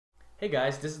Hey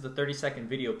guys, this is the 30-second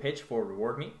video pitch for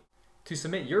RewardMe. To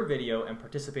submit your video and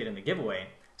participate in the giveaway,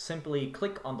 simply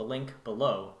click on the link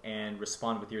below and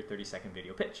respond with your 30-second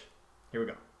video pitch. Here we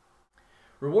go.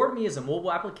 RewardMe is a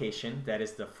mobile application that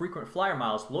is the frequent flyer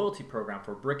miles loyalty program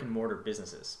for brick and mortar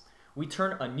businesses. We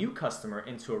turn a new customer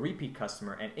into a repeat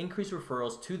customer and increase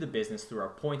referrals to the business through our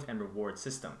point and reward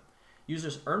system.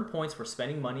 Users earn points for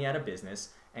spending money at a business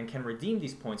and can redeem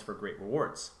these points for great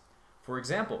rewards. For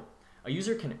example, a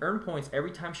user can earn points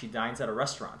every time she dines at a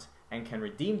restaurant and can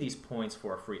redeem these points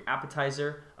for a free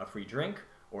appetizer, a free drink,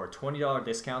 or a $20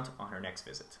 discount on her next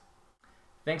visit.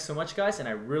 Thanks so much guys, and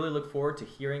I really look forward to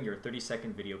hearing your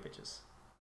 30-second video pitches.